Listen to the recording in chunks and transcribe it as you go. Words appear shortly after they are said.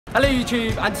Hello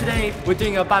YouTube, and today we're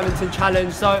doing a badminton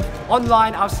challenge. So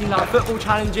online I've seen like football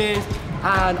challenges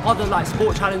and other like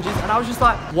sport challenges, and I was just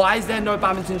like, why is there no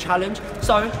badminton challenge?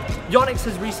 So Yonex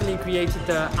has recently created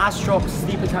the Astrox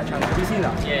Sleep Attack challenge. Have you seen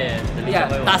that? Yeah,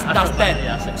 that's dead.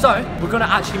 Yeah, so we're gonna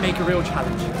actually make a real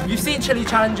challenge. You've seen Chilli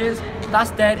challenges,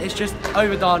 that's dead, it's just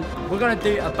overdone. We're gonna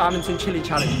do a badminton Chilli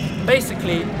challenge.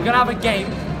 Basically, we're gonna have a game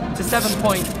to 7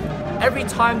 points. Every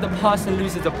time the person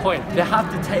loses a point, they have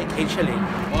to take a Chilli.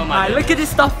 Look at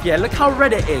this stuff, yeah, look how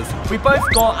red it is. We both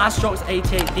got Astrox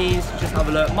 88Ds, just have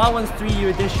a look. My one's 3U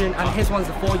edition and his one's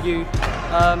a 4U.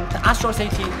 The Astrox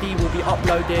 88D will be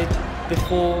uploaded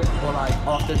before or like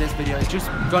after this video. It's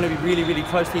just gonna be really, really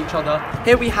close to each other.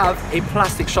 Here we have a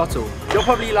plastic shuttle. You're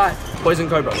probably like, Poison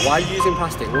Cobra, why are you using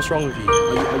plastic? What's wrong with you?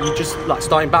 Are you just like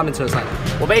starting badminton or something?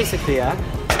 Well, basically, yeah,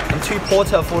 I'm too poor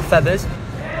to afford feathers.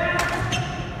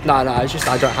 No, it's just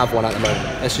I don't have one at the moment.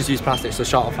 Let's just use plastic, so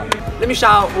shout out fam. Let me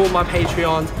shout out all my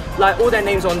Patreons. Like, all their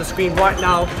names are on the screen right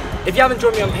now. If you haven't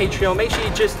joined me on Patreon, make sure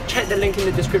you just check the link in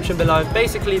the description below.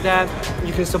 Basically there,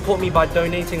 you can support me by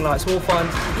donating like small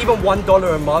funds. Even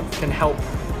 $1 a month can help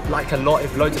like a lot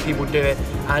if loads of people do it.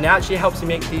 And it actually helps me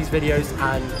make these videos,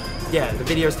 and yeah, the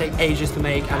videos take ages to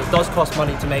make and it does cost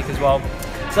money to make as well.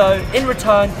 So in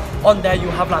return, on there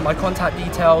you'll have like my contact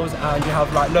details, and you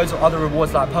have like loads of other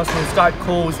rewards like personal Skype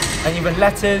calls and even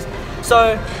letters.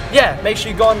 So yeah, make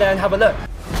sure you go on there and have a look.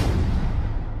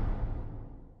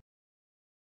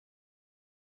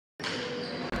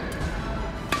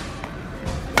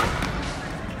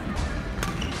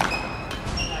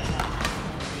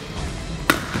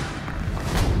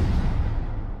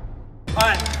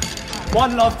 Alright,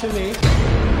 one love to me.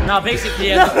 No,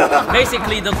 basically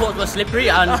the court was slippery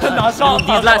and these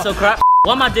lights are crap.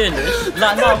 What am I doing this?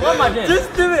 Like, no, what am I doing?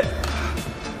 Just do it.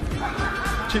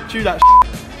 Chew that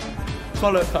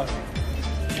Swallow it first.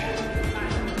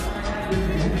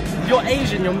 You're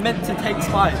Asian, you're meant to take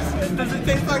spice. Does it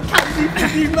taste like candy for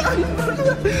you, man?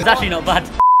 It's actually not bad.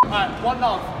 Alright, one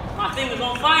love. My thing is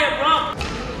on fire, bro.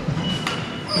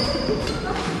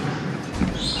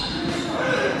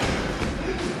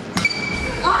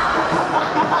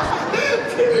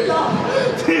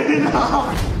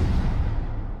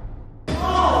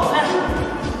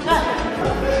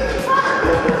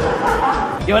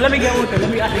 Yo, let me get water. Let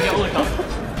me actually get water.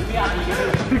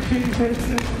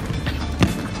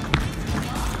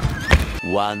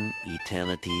 One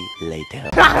eternity later.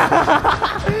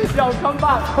 Yo, come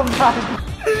back.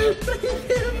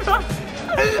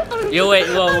 Yo, wait,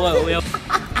 whoa.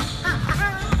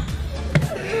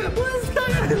 What's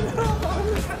going on?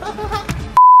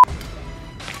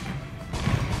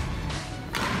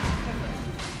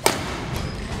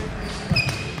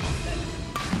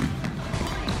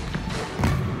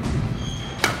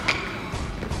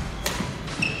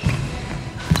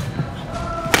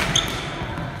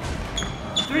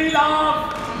 Three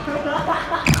love!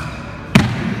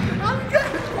 I'm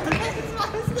good!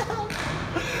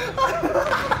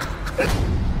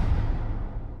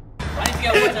 I need to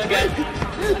get water again.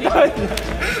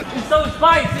 It's so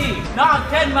spicy! Not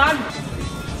 10, man!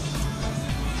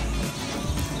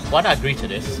 Why'd I agree to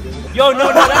this? Yo,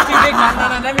 no, that's too big,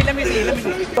 man. No, let me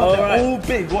see. Alright. All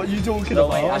big, what are you talking about?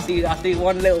 Wait, I see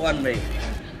one little one, mate.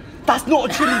 That's not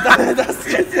a Chilli, that's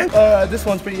this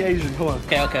one's pretty Asian, come on.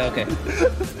 Okay.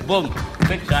 Boom,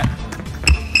 quick shot.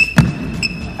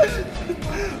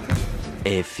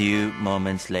 A few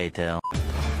moments later.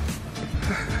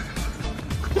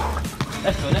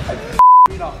 Let's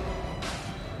go.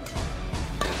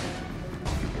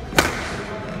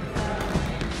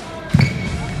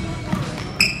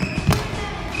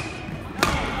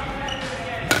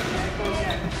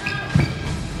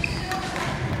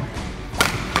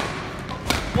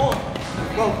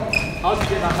 Go. How did you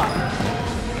get that back?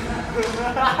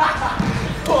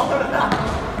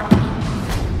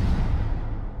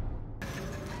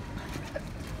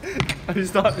 Have you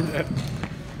started yet?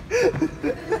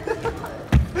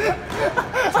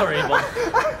 Sorry, but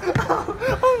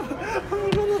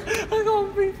I can't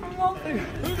breathe from laughing.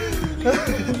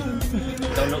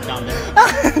 don't look down there.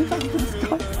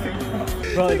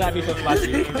 Bro, that'd be so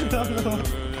spicy.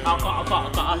 I'll cut.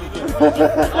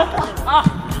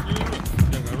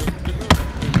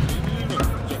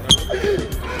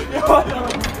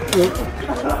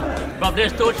 Bro,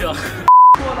 there's torture.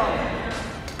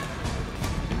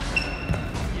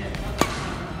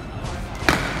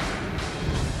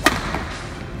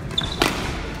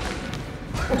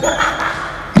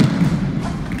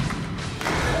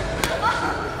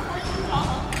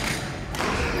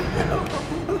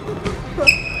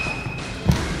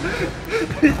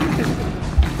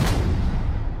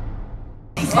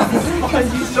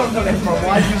 are you struggling, bro?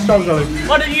 Why are you struggling?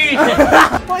 What are you eating?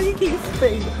 Why you keep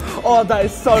spitting? Oh, that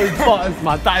is so butters,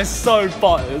 man. That is so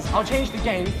butters. I'll change the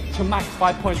game to max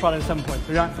 5 points rather than 7 points,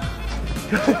 okay?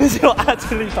 You're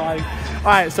actually dying.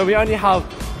 Alright, so we only have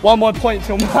 1 more point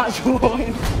till match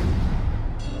point.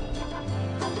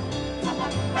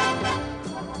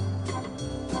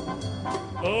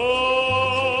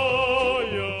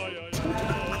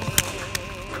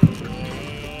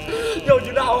 Yo, do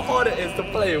you know how hard it is to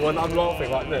play when I'm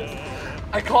laughing like this?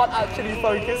 I can't actually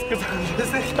focus because I'm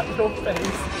just looking at your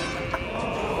face.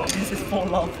 This is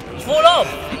fall off. Fall off?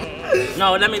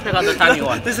 No, let me pick out the tiny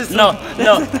one. This is no.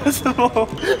 small.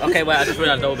 Okay, wait, I just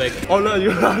realized double big. Oh no,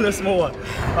 you're on the small one.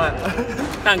 Right.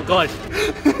 Thank God.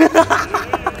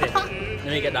 Okay,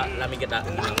 let me get that.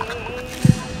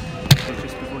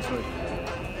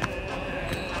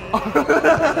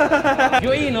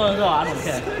 You're eating as well, I don't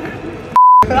care.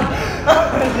 You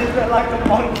look like a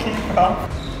monkey, bro.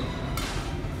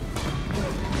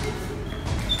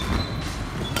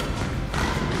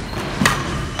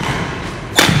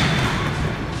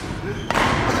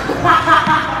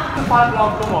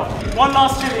 Come on. One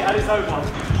last chili and it's over. I'm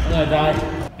gonna die.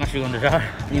 I'm actually gonna die.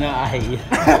 You know, I hate you.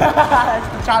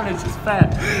 The challenge is fair.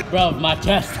 Bro, my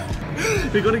chest.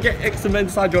 You're gonna get eczema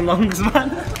inside your lungs, man.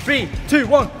 3, 2,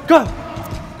 1, go!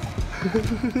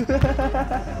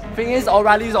 Thing is, our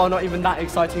rallies are not even that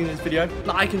exciting in this video.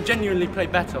 Like, I can genuinely play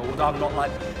better, although I'm not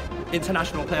like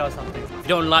international player or something. If you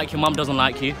don't like, your mum doesn't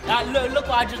like you. Look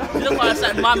what I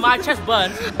said. My chest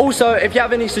burns. Also, if you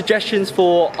have any suggestions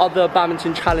for other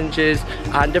badminton challenges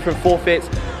and different forfeits,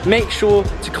 make sure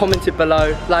to comment it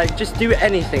below. Like, just do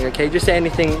anything, okay? Just say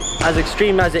anything as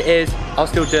extreme as it is. I'll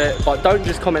still do it, but don't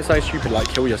just comment so stupid like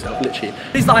kill yourself, literally.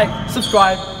 Please like,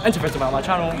 subscribe, and to visit my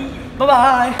channel. Bye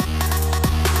bye.